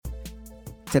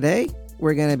Today,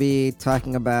 we're going to be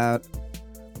talking about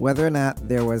whether or not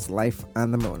there was life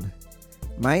on the moon.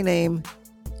 My name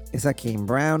is Hakeem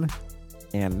Brown,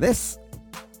 and this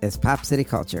is Pop City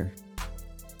Culture.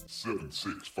 7,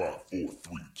 6, 5, 4, 3,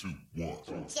 2, 1. You'll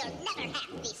never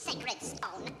have the sacred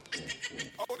stone.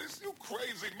 Oh, this you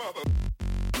crazy mother.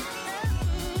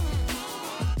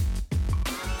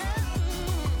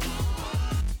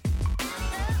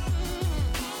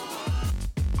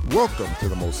 Welcome to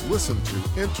the most listened to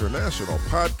international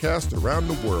podcast around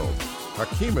the world.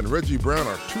 Hakeem and Reggie Brown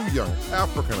are two young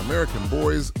African-American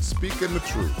boys speaking the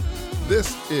truth.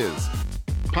 This is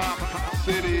Pop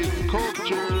City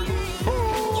Culture.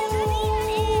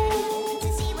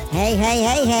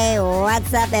 Hey,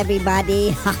 what's up,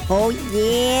 everybody? Oh,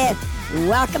 yeah.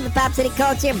 Welcome to Pop City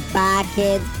Culture, by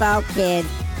kids, for kids.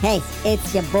 Hey,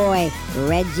 it's your boy,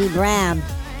 Reggie Brown,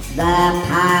 the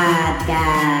Pod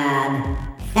God.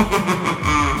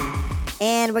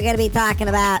 And we're going to be talking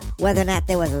about whether or not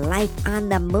there was life on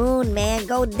the moon, man.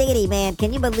 Go diggity, man.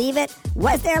 Can you believe it?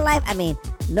 Was there life? I mean,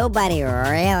 nobody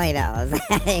really knows.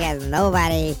 Because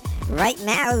nobody right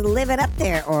now is living up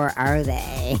there, or are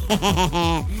they?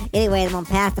 Anyway, I'm going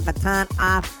to pass the baton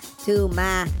off to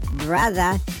my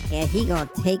brother, and he going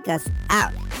to take us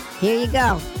out. Here you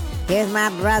go. Here's my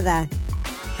brother,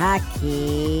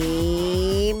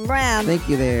 Hakeem Brown. Thank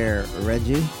you there,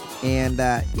 Reggie. And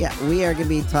we are going to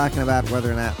be talking about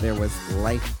whether or not there was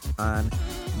life on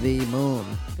the moon.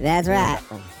 That's right.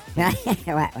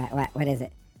 What is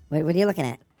it? What are you looking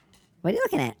at? What are you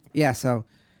looking at? Yeah, so,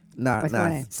 What's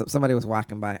going on? somebody was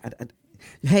walking by.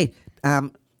 Hey,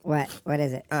 What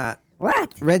is it?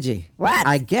 What? Reggie. What?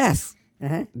 I guess,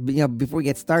 Uh-huh. before we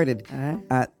get started, Uh-huh.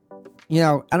 I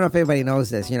don't know if everybody knows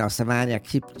this. Savannah,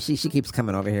 she keeps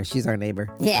coming over here. She's our neighbor.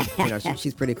 Yeah.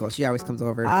 She's pretty cool. She always comes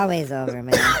over. Always over,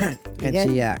 man. And good?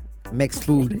 she makes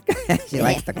food. She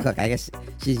likes to cook. I guess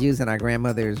she's using our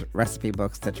grandmother's recipe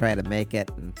books to try to make it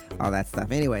and all that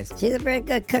stuff. Anyways, She's a very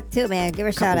good cook, too, man. Give her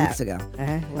a shout couple out. weeks ago.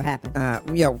 Uh-huh. What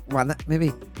happened?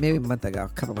 Maybe a month ago, a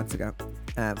couple months ago,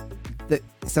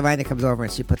 Savannah comes over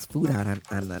and she puts food out on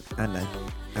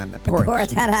the porch.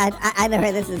 I know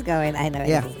where this is going.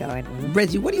 Yeah. This is going. Mhm.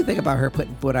 Reggie, what do you think about her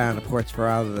putting food out on the porch for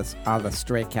all the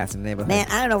stray cats in the neighborhood? Man,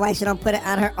 I don't know why she don't put it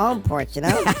on her own porch, you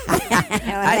know?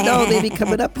 I know they be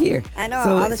coming up here. I know,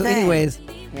 So, all the so time. anyways,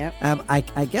 Yep.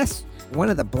 I guess one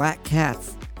of the black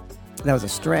cats that was a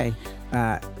stray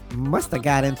must have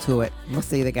got into it.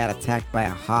 Must have either got attacked by a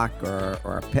hawk or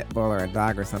a pit bull or a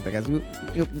dog or something. Because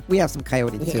we have some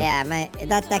coyotes too. Yeah,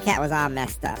 that cat was all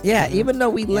messed up. Yeah, even though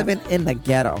we live in the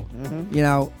ghetto,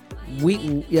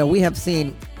 we have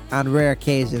seen on rare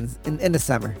occasions in the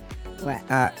summer What?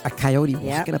 a coyote Yep.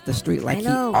 walking up the street like I he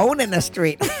know. owning the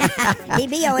street. He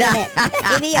be owning it.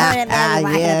 He be owning it, man.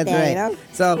 Walking Yeah, up there, you know?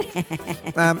 that's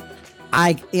right. So,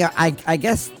 I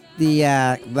guess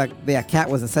the cat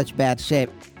was in such bad shape.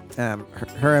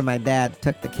 Her and my dad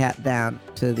took the cat down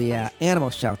to the animal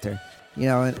shelter,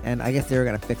 and I guess they were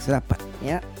gonna fix it up. But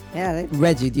Yep. Yeah.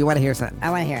 Reggie, do you want to hear something? I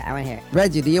want to hear it.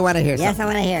 Reggie, do you want to hear Yes, something? I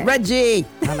want to hear it. Reggie!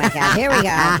 Oh, my God. Here we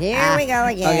go. Here we go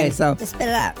again. Okay, so- Just spit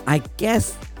it out. I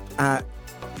guess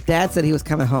Dad said he was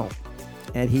coming home,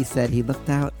 and he said he looked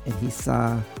out and he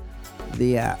saw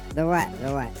the The what?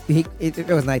 it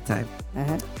was nighttime.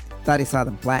 Uh-huh. Thought he saw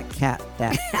the black cat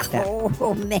that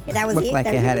Oh, man. That was looked it? like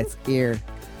That it had was its ear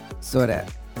sort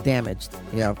of damaged,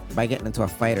 by getting into a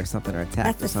fight or something or attacked.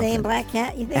 That's or the something. same black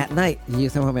cat, you think? At night. He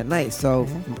used to come home at night. So,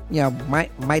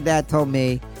 my dad told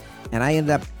me, and I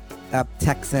ended up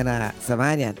texting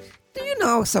Savannah. Do you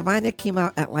know Savannah came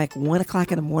out at like 1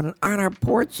 o'clock in the morning on our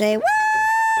porch? Say what?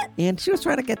 And she was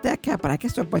trying to get that cat, but I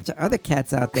guess there are a bunch of other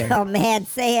cats out there. Oh, man,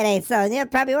 say it ain't so. Yeah,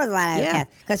 probably was a lot of Yeah.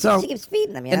 cats. Because So, she keeps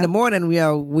feeding them, you In know? the morning,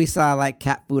 we saw like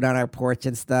cat food on our porch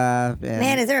and stuff. And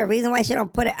Man, is there a reason why she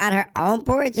don't put it on her own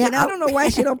porch, yeah, you know? I don't know why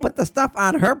she don't put the stuff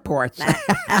on her porch.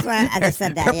 That's why I just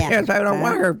said that, Her yeah. parents probably don't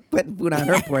want her putting food on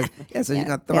her porch. Yeah, so she's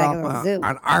gonna throw Yeah, it like a off zoo.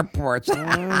 on our porch. What's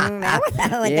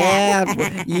with Yeah,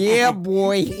 that? yeah,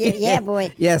 boy. Yeah,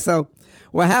 boy. Yeah, so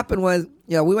what happened was,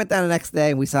 we went down the next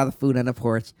day and we saw the food on the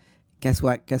porch. Guess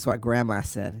what Grandma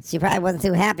said? She probably wasn't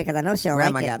too happy because I know she'll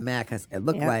Grandma like it. got mad because it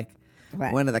looked Yep. like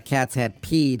What? one of the cats had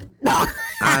peed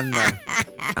on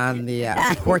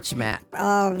the porch mat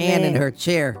Oh, man. and in her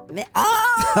chair.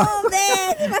 Oh,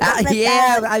 man. She must have flipped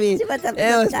Yeah, out. I mean, She must have it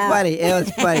was flipped out. funny. It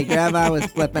was funny. Grandma was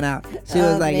flipping out. She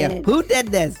Oh, was like, man. "Yeah, who did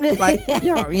this?" Like,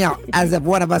 as if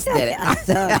one of us did it.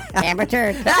 So, Amber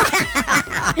Turd.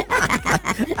 I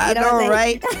know what I'm know, saying?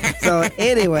 right? So,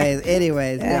 anyways,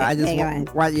 I Okay, just go on.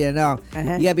 want you to know,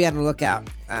 Uh-huh. you gotta be on the lookout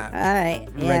All right.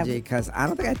 Yeah. Reggie, because I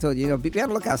don't think I told you. You know, be on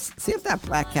the lookout. See if that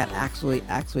black cat actually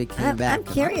came back. I'm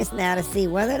curious now to see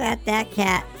whether that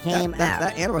cat came out.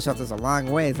 That animal shelter's a long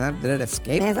ways. Huh? Did it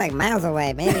escape? Man, it's like miles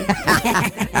away, maybe.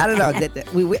 I don't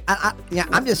know.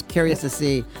 I'm just curious to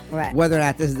see Right. whether or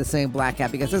not this is the same black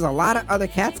cat, because there's a lot of other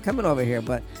cats coming over here,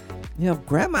 but. You know,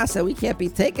 Grandma said we can't be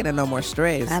taking in no more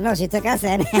strays. I know, she took us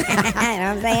in. You know what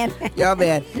I'm saying? Yo,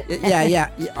 man. Yeah.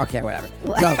 Okay, whatever.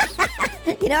 So,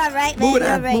 You know what, right,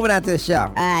 man? moving on to the show.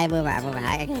 All right, move on.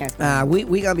 I can hear what's going on.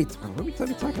 We gonna be. What are we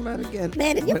talking about again?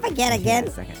 Man, did you forget Wait again?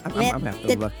 a second. I'm Man, gonna have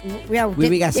to look.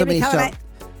 We got so many shows. shows.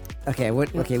 Okay,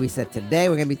 we said today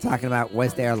we're gonna be talking about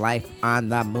was there life on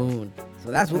the moon. So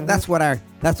that's what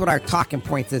our talking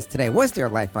points is today. Was there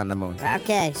life on the moon?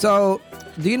 Okay. So,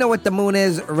 do you know what the moon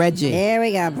is, Reggie? Here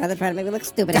we go, brother, trying to make me look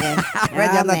stupid again.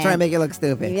 Reggie, I'm not trying to make you look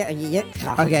stupid.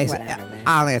 Okay, so whatever, man.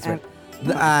 I'll answer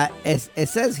it. It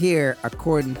says here,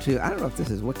 according to, I don't know if this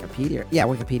is Wikipedia. Yeah,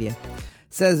 Wikipedia.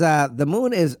 Says the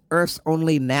moon is Earth's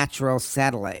only natural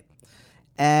satellite.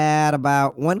 At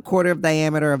about 1/4 of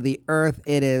diameter of the Earth,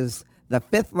 it is the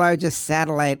 5th largest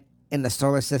satellite in the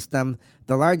solar system,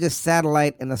 the largest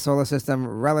satellite in the solar system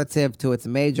relative to its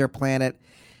major planet,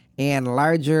 and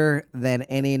larger than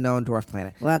any known dwarf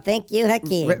planet. Well, thank you,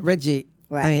 Hakeem. Reggie,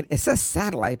 What? I mean, it says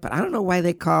satellite, but I don't know why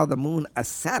they call the moon a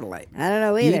satellite. I don't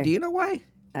know either. Do you know why?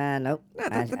 Nope. No,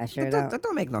 I sure that don't. That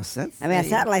don't make no sense. I mean, a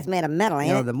satellite's made of metal, ain't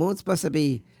You know, it? the moon's supposed to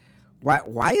be.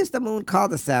 Why is the moon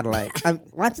called a satellite?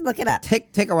 Why don't you look it up?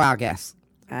 Take a wild guess.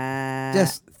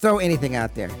 Just throw anything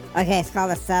out there. Okay, it's called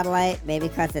a satellite, maybe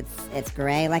because it's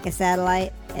gray like a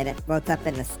satellite, and it floats up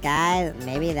in the sky.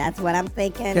 Maybe that's what I'm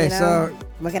thinking. Okay, you know? so-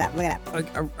 look it up.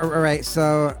 All right,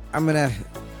 so I'm gonna.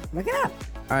 Look it up.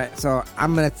 All right, so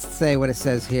I'm gonna say what it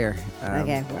says here.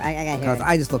 Okay, well, I got here. Because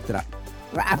I just looked it up.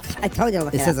 Well, I told you to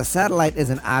look It it says up. a satellite is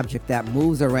an object that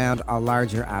moves around a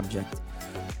larger object.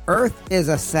 Earth is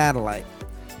a satellite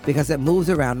because it moves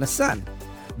around the sun.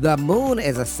 The moon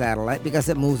is a satellite because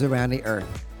it moves around the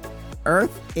Earth.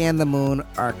 Earth and the moon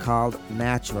are called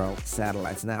natural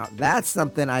satellites. Now, that's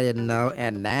something I didn't know,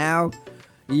 and now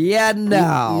you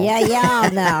know. Yeah,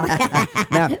 y'all know.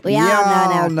 Now, We all know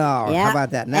y'all now. know. Yeah. How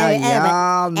about that? Now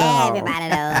y'all know. Everybody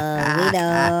knows. We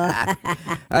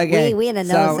know. Okay. we in the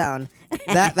so no zone.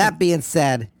 that being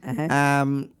said,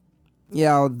 Uh-huh.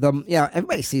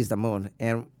 everybody sees the moon,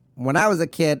 and when I was a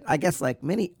kid, I guess like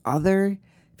many other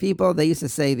people, they used to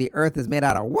say the Earth is made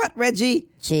out of what, Reggie?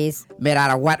 Cheese. Made out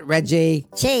of what, Reggie?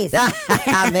 Cheese.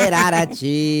 Made out of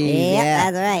cheese. Yep,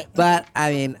 yeah, that's right. But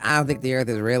I mean, I don't think the Earth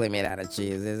is really made out of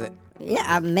cheese, is it?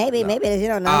 Yeah, maybe it is. You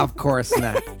don't know. Of course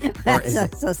not. Or is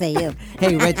it? so say you.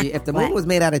 Hey, Reggie, if the moon What? was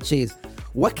made out of cheese,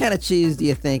 what kind of cheese do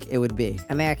you think it would be?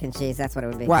 American cheese. That's what it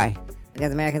would be. Why?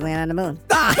 Because Americans land on the moon.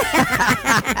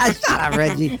 Shut up,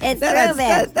 Reggie. It's That- true,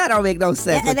 man. That don't make no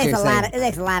sense. It what makes you're a saying. lot. It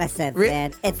makes a lot of sense, Re-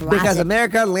 man. It's Because logic.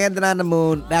 America landed on the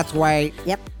moon, that's why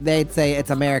Yep. they'd say it's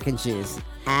American cheese.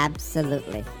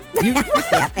 Absolutely.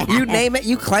 You name it,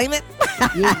 you claim it.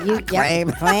 You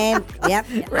Claim. Claim. Yep.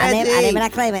 I Reggie. name it. I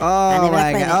claim it. I Oh name it, I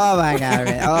my claim god! Oh my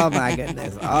god! Oh my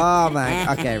goodness! Oh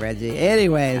my. Okay, Reggie.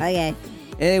 Anyways, Okay.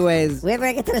 we We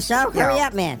ever get to the show? Hurry Yeah.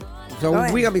 up, man. so Go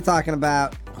ahead. we're gonna be talking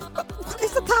about. What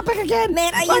is the topic again?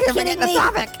 Man, are you Look, I'm kidding forgetting me? the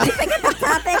topic. You forget the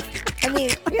topic? I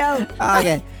mean,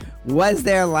 Okay. Was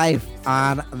there life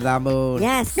on the moon?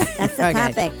 Yes, that's the Okay.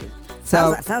 topic.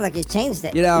 So Sounds like you changed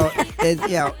it.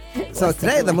 so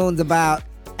today the moon's about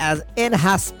as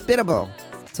inhospitable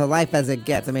to life as it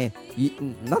gets. I mean,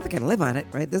 nothing can live on it,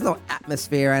 right? There's no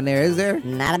atmosphere on there, is there?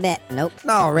 Not a bit. Nope.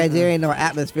 No, Reggie, there ain't no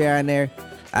atmosphere on there.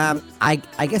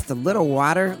 I guess the little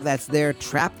water that's there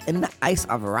trapped in the ice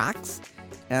of rocks,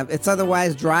 it's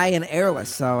otherwise dry and airless.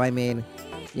 So, I mean,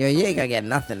 you ain't gonna get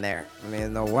nothing there. I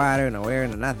mean, no water, no air,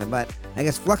 no nothing. But I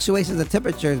guess fluctuations in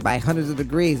temperatures by hundreds of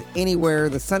degrees anywhere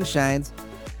the sun shines.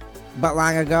 But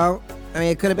long ago, I mean,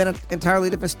 it could have been an entirely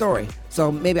different story.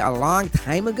 So maybe a long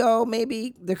time ago,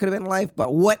 maybe there could have been life.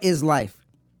 But what is life?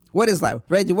 What is life?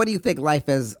 Reggie, what do you think life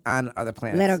is on other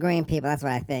planets? Little green people. That's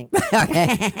what I think.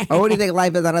 Okay. Or what do you think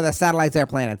life is on other satellites or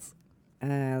planets?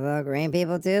 Little green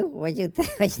people too. What you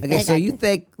think? Okay, so you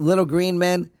think little green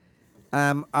men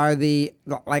are the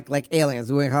like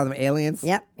aliens? We're gonna call them aliens.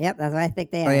 Yep. That's what I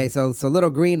think they are. Okay, so little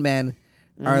green men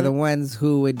are the ones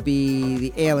who would be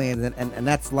the aliens, and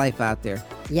that's life out there.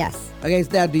 Yes. Okay, so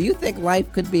now do you think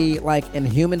life could be like in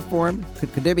human form?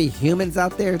 Could there be humans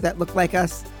out there that look like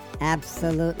us?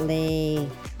 Absolutely.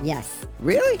 Yes.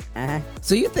 Really? Uh-huh.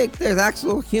 So you think there's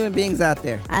actual human beings out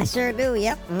there? I sure do.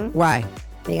 Yep. Mhm. Why?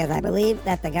 Because I believe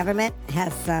that the government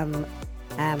has some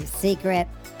secret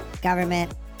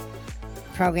government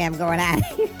program going on.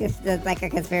 It's like a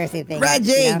conspiracy thing.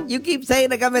 Reggie, you know? you keep saying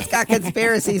the government's got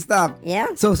conspiracy stuff. Yeah.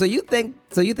 So you think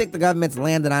the government's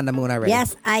landed on the moon already?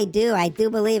 Yes, I do. I do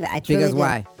believe it. I truly Because do.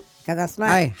 why? Because I'm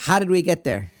smart. Hey, how did we get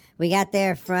there? We got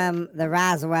there from the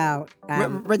Roswell.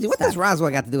 Reggie, what does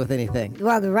Roswell got to do with anything?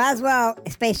 Well, the Roswell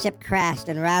spaceship crashed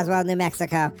in Roswell, New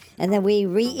Mexico, and then we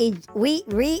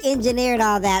re-engineered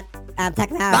all that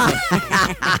technology.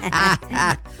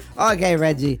 Okay,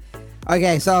 Reggie.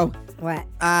 Okay, so What?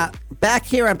 back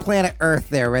here on planet Earth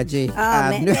there, Reggie. Oh,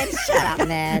 man. Man, shut up,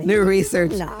 man. New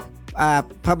research No.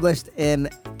 published in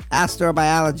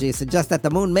Astrobiology suggests that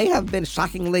the moon may have been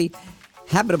shockingly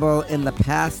habitable in the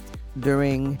past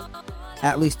during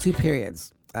at least two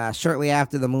periods. Shortly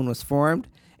after the moon was formed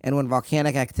and when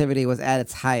volcanic activity was at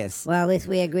its highest. Well, at least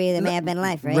we agree there may have been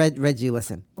life, right? Reggie,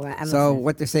 listen. Well, I'm So listening.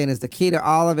 what they're saying is the key to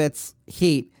all of its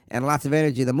heat and lots of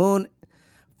energy. The moon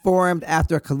formed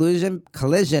after a collision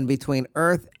between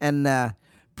Earth and the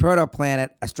protoplanet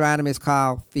astronomers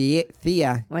call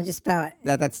Theia. Why don't you spell it?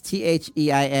 That's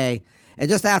Theia. And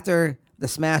just after the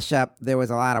smash up, there was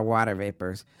a lot of water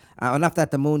vapors, enough that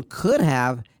the moon could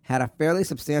have had a fairly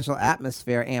substantial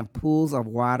atmosphere and pools of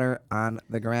water on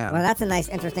the ground. Well, that's a nice,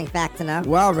 interesting fact to know.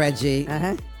 Well, Reggie,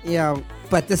 Uh-huh.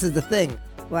 but this is the thing.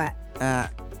 What?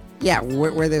 Yeah,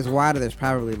 where there's water, there's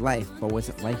probably life. But was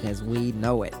it life as we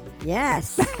know it?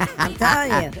 Yes. I'm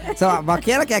telling you. So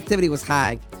volcanic activity was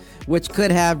high, which could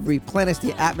have replenished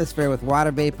the atmosphere with water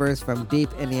vapors from deep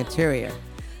in the interior.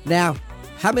 Now,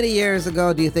 how many years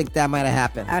ago do you think that might have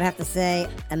happened? I would have to say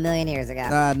 1,000,000 years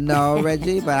ago. No,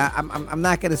 Reggie, but I'm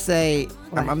not gonna say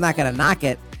What? I'm not gonna knock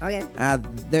it. Okay.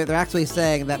 They're actually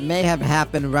saying that may have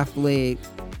happened roughly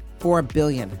 4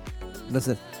 billion.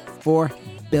 Listen, 4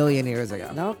 billion years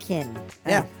ago. No kidding.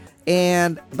 Yeah.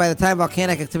 And by the time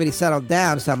volcanic activity settled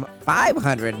down, some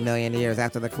 500 million years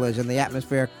after the collision, the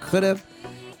atmosphere couldn't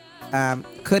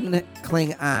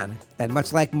cling on, and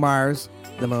much like Mars,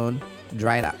 the moon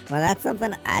dried up. Well, that's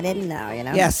something I didn't know, you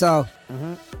know? Yeah, so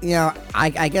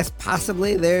I guess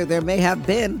possibly there may have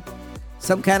been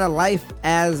some kind of life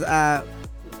as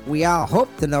we all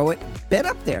hope to know it been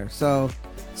up there. So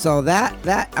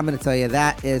that I'm going to tell you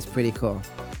that is pretty cool.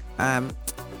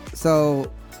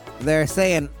 So they're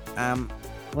saying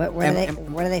What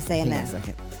are they saying hang on now? a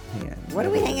second. Hang on. What are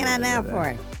we hanging on now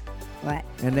for? What?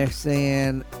 And they're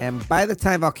saying, and by the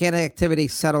time volcanic activity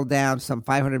settled down some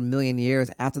 500 million years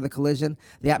after the collision,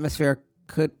 the atmosphere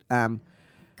could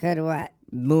Could what?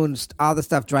 moons, all the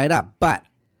stuff dried up. But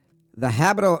the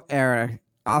habitable era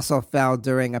also fell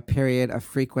during a period of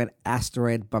frequent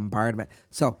asteroid bombardment.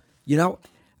 So,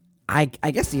 I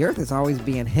guess the Earth is always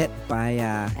being hit by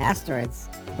Asteroids.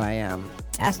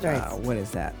 Asteroids. what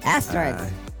is that?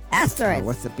 Asteroids. Asteroids.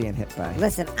 What's it being hit by?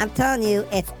 Listen, I'm telling you,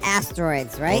 it's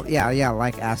asteroids, right? Well, yeah,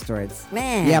 like asteroids.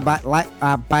 Man. Yeah, but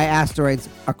by asteroids,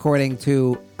 according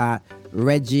to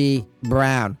Reggie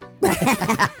Brown.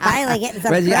 Finally getting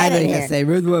some Reggie, I know credit you're here. gonna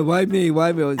say, why me?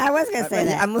 Why me? I was gonna say Reggie,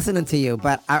 that. I'm listening to you,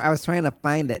 but I was trying to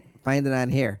find it on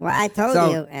here. Well, I told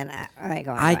So, you, and all right,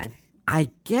 go on. I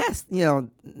guess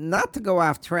not to go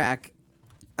off track.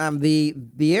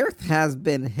 The Earth has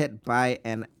been hit by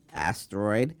an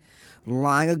asteroid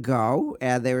long ago.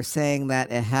 They were saying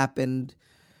that it happened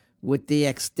with the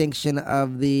extinction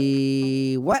of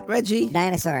the what, Reggie?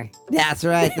 Dinosaur. That's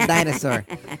right, the dinosaur.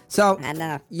 So I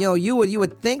know. you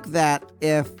would think that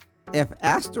if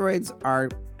asteroids are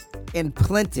in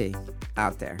plenty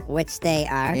out there Which they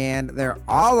are. and they're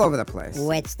all over the place,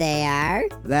 Which they are.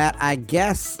 that I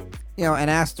guess an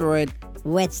asteroid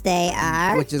Which they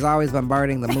are. which is always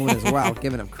bombarding the moon as well,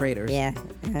 giving them craters. Yeah.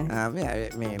 Yeah.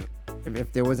 I mean,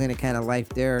 if there was any kind of life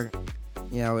there,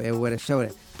 it would have showed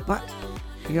it. But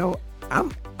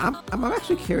I'm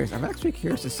actually curious. I'm actually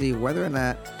curious to see whether or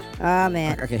not. Oh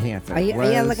man. Okay, hang on. a second. Are you Was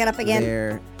gonna look it up again?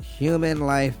 There human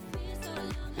life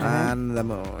on the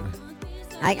moon.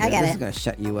 I got This is it. gonna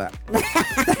shut you up.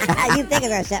 You think it's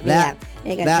gonna shut me up?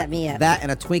 You're gonna shut me up. That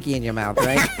and a Twinkie in your mouth,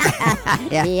 right?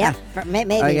 yeah. Yep.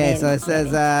 Maybe. Okay, maybe. so it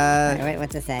says. Wait,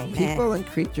 what's it say? People and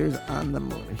creatures on the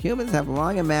moon. Humans have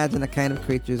long imagined the kind of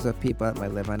creatures of people that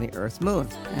might live on the Earth's moon.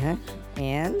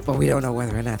 And But we don't know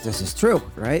whether or not this is true,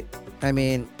 right? I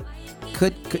mean,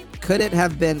 could it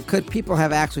have been? Could people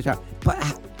have actually tried? But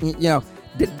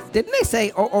didn't they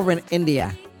say over in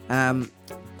India?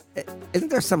 Isn't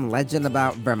there some legend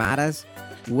about Brahmadas,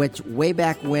 which way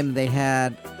back when they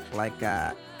had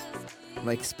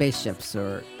like spaceships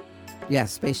or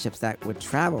spaceships that would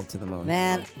travel to the moon.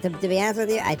 Man, to be honest with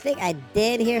you, I think I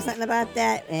did hear something about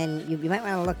that, and you might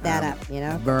want to look that up, you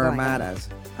know? Go on. Vermadas.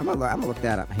 I'm gonna look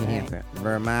that up.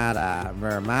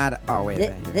 Vermada. Oh, wait a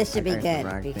minute. This should be good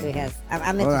because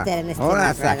I'm interested in this too. Hold on my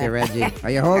a second, brother. Reggie. Are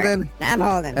you holding? I'm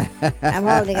holding. I'm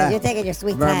holding because you're taking your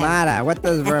sweet time. Vermada. What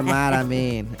does Vermada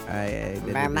mean?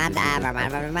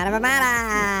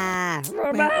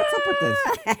 Vermada. Man, what's up with this?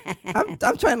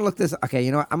 I'm trying to look this. Okay,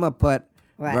 you know what? I'm gonna put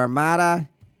What? Vermada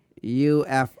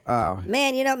UFO.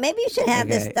 Man, you know, maybe you should have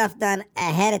this Okay. stuff done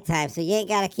ahead of time so you ain't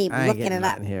got to keep I ain't looking getting it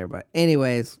up. nothing here, but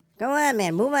anyways, Go on,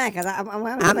 man. Move on because I'm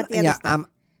about the other stuff.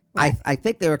 I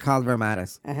think they were called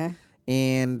Vermadas. Uh-huh.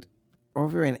 And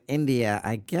over in India,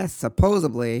 I guess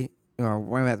supposedly, or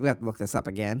we have to look this up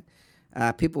again.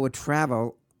 People would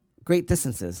travel great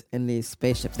distances in these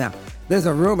spaceships. Now, there's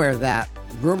a rumor that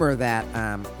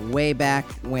way back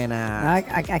when Okay,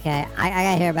 I got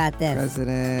to hear about this.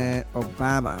 President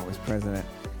Obama was president,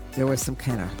 there was some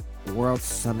kind of World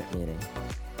Summit meeting.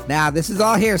 Now, this is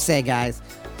all hearsay, guys.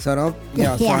 So don't,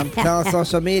 so I'm telling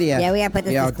social media. Yeah, we gotta put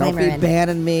this don't disclaimer be in.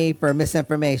 banning me for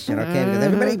misinformation, okay? Because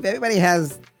everybody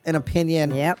has an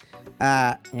opinion. Yep.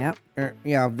 Yep.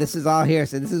 This is all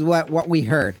hearsay. This is what we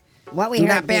heard. What we Do heard.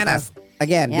 not ban people. us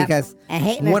again Yep. because And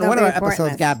hating one us, of don't our be reporting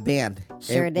episodes us. got banned.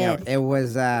 Sure did. It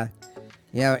was, it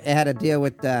had to deal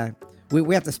with.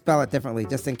 We have to spell it differently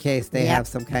just in case they Yep. have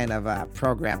some kind of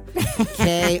program.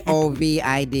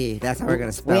 COVID. That's how we're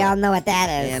gonna spell We it. all know what that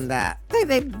is. And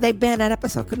they banned that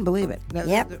episode. Couldn't believe it.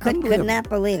 Yep. Could Unbelievable. not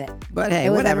believe it. But hey, It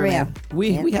was whatever, unreal. man.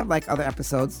 Yep. We have like other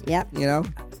episodes. Yep. You know,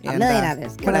 A million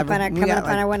others. Coming up whatever. on our- We coming got, up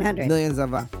on our 100. Millions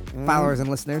of followers and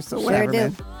listeners. So Sure whatever, do.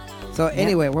 man. So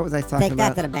anyway, what was I talking Take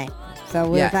about? that to the bank. So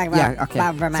we were talking about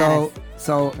Vermadas.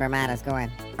 So Vermadas, go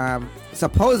on.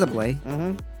 supposedly,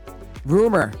 Mm-hmm.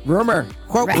 rumor,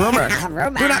 quote rumor.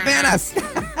 Rumor. Do not ban us.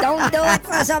 Don't do it,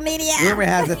 social media. Rumor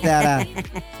has it that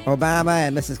Obama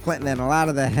and Mrs. Clinton and a lot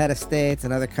of the head of states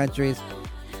and other countries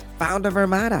found a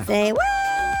Vermada, Say what?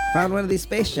 found one of these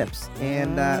spaceships,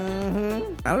 and I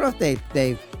don't know if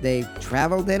they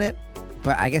traveled in it,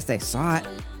 but I guess they saw it.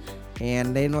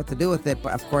 And they didn't know what to do with it,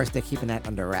 but of course they're keeping that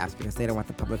under wraps because they don't want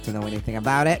the public to know anything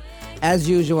about it. As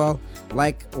usual,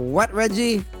 like what,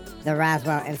 Reggie? The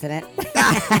Roswell incident.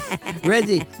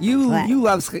 Reggie, you What?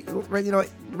 love,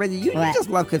 Reggie, you What? just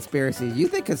love conspiracies. You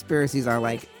think conspiracies are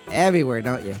like everywhere,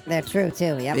 don't you? They're true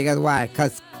too. Yep. Because why?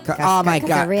 Oh my 'cause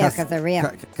God! they're real, 'cause they're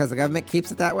real. Because the government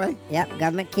keeps it that way. Yep.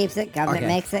 Government keeps it. Government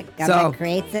Okay. makes it. Government So-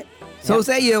 creates it. So Yep.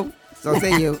 say you. So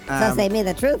say you. So say me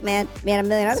the truth, man. Me and a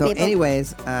million other So people.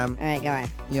 anyways, All right, go on.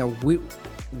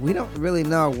 we don't really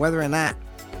know whether or not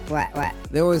What?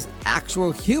 there was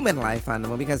actual human life on the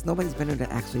moon because nobody's been there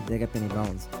to actually dig up any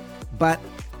bones. But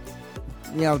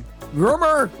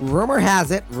rumor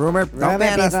has it. Rumor. Don't Rumor,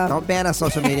 ban us. people. Don't ban us.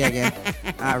 Social media again.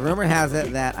 Rumor has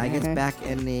it that I guess back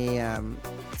in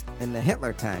the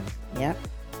Hitler time, Yep.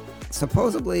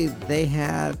 supposedly they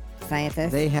had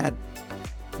Scientists.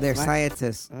 their What?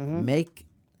 scientists make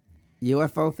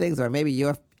UFO things, or maybe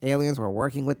aliens were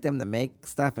working with them to make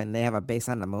stuff, and they have a base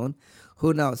on the moon.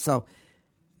 Who knows? So,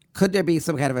 could there be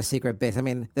some kind of a secret base? I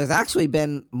mean, there's actually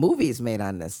been movies made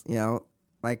on this.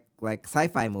 Like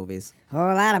sci-fi movies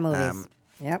Whole lot of movies.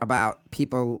 Yep. about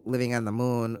people living on the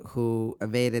moon who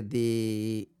evaded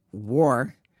the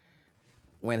war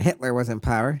when Hitler was in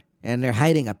power, and they're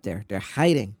hiding up there. They're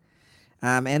hiding.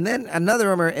 And then another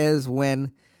rumor is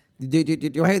when. Do you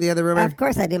want to hear the other rumor? Of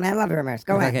course I do, man. I love rumors.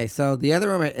 Go on. Okay, so the other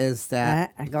rumor is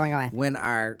that Going on. when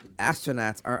our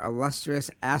astronauts, our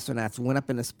illustrious astronauts, went up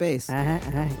into space, Well,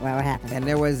 what happened? and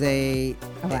there was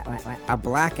What? a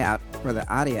blackout for the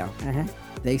audio, Uh-huh.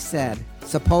 they said,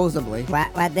 supposedly,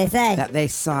 What'd they say? that they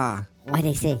saw What'd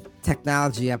they say?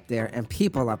 technology up there and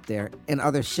people up there in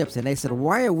other ships. And they said,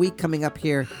 why are we coming up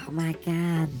here Oh, my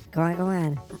God. Go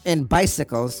on. in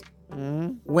bicycles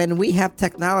when we have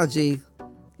technology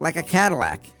like a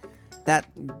Cadillac that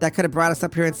could have brought us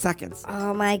up here in seconds?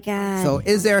 Oh, my God. So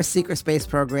is there a secret space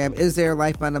program? Is there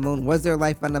life on the moon? Was there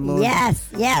life on the moon? Yes.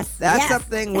 That's yes.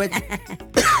 something which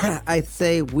I'd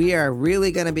say we are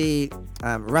really going to be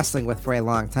wrestling with for a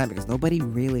long time because nobody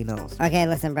really knows. Okay,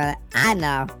 listen, brother. I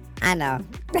know. And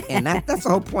that's the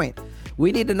whole point.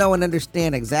 We need to know and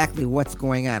understand exactly what's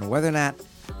going on, whether or not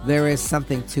there is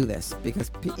something to this. Because,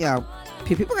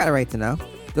 people got a right to know.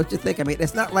 Don't you think? I mean,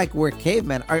 it's not like we're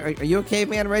cavemen. Are you a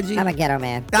caveman, Reggie? I'm a ghetto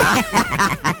man.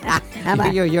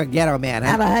 You're a ghetto man, huh?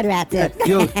 I'm a hood rat, too.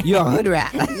 You're a hood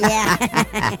rat.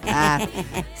 Yeah.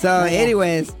 So,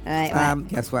 anyways, All right,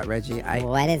 guess what, Reggie?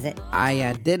 What is it?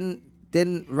 I didn't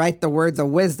write the words of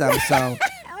wisdom, so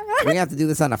we're gonna have to do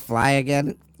this on the fly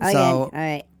again. Okay. So, All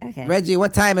right. Okay. Reggie,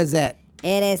 what time is it?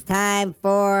 It is time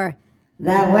for the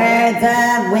words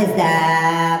of wisdom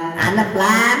on the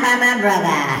fly by my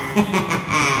brother.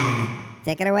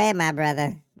 Take it away, my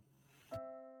brother.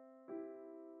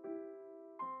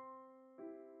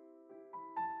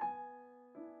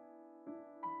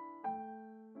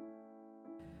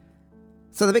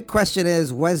 So the big question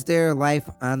is, was there life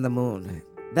on the moon?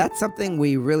 That's something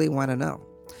we really want to know.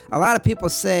 A lot of people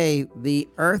say the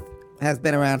Earth has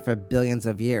been around for billions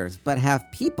of years, but have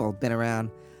people been around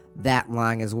that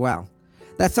long as well?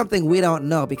 That's something we don't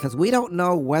know, because we don't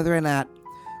know whether or not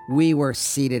we were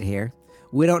seated here.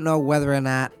 We don't know whether or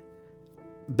not,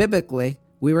 biblically,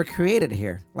 we were created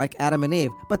here, like Adam and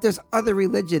Eve. But there's other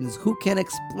religions who can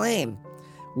explain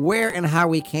where and how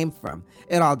we came from.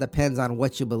 It all depends on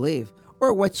what you believe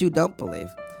or what you don't believe.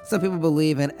 Some people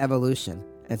believe in evolution,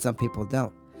 and some people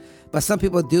don't. But some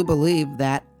people do believe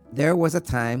that there was a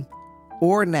time,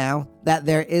 or now, that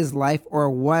there is life or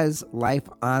was life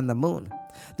on the moon.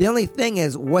 The only thing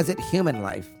is, was it human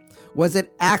life? Was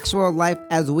it actual life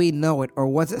as we know it, or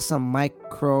was it some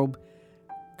microbe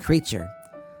creature,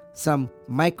 some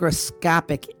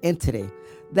microscopic entity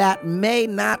that may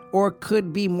not or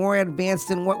could be more advanced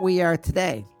than what we are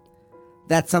today?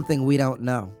 That's something we don't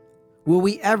know. Will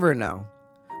we ever know?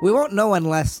 We won't know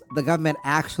unless the government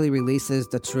actually releases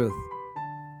the truth,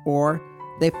 or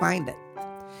they find it.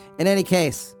 In any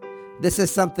case, this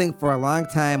is something for a long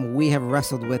time we have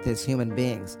wrestled with as human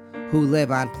beings who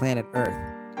live on planet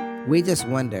Earth. We just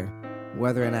wonder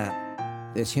whether or not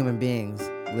there's human beings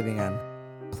living on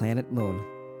planet Moon.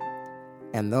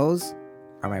 And those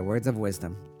are my words of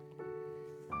wisdom.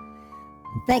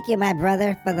 Thank you, my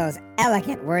brother, for those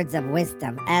elegant words of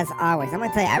wisdom, as always. I'm going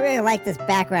to tell you, I really like this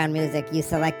background music you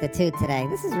selected too today.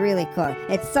 This is really cool.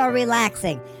 It's so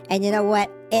relaxing. And you know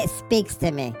what? It speaks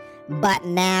to me. But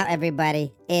now,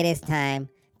 everybody, it is time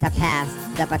to pass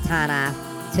the baton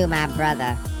off to my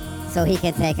brother so he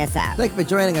can take us out. Thank you for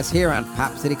joining us here on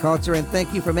Pop City Culture, and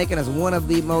thank you for making us one of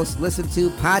the most listened to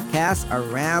podcasts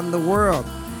around the world.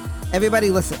 Everybody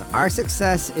listen, our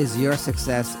success is your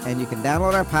success, and you can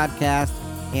download our podcast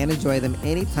and enjoy them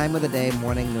any time of the day,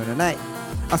 morning, noon, or night.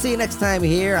 I'll see you next time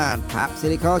here on Pop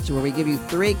City Culture, where we give you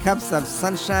 3 cups of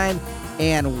sunshine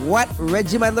and what,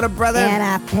 Reggie, my little brother? And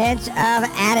a pinch of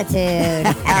attitude.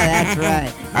 Oh, that's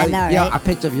right. I know, right? A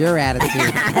pinch of your attitude.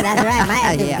 That's right. My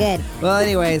attitude's good. Well,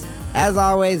 anyways, as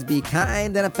always, be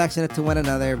kind and affectionate to one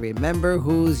another. Remember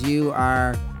whose you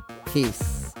are.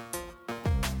 Peace.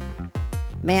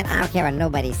 Man, I don't care what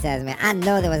nobody says, man. I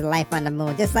know there was life on the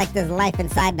moon. Just like there's life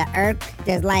inside the Earth,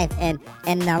 there's life in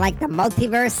like the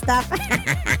multiverse stuff.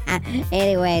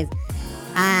 Anyways,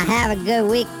 have a good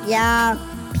week, y'all.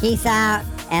 Peace out,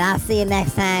 and I'll see you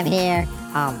next time here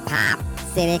on Pop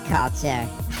City Culture.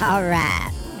 All right.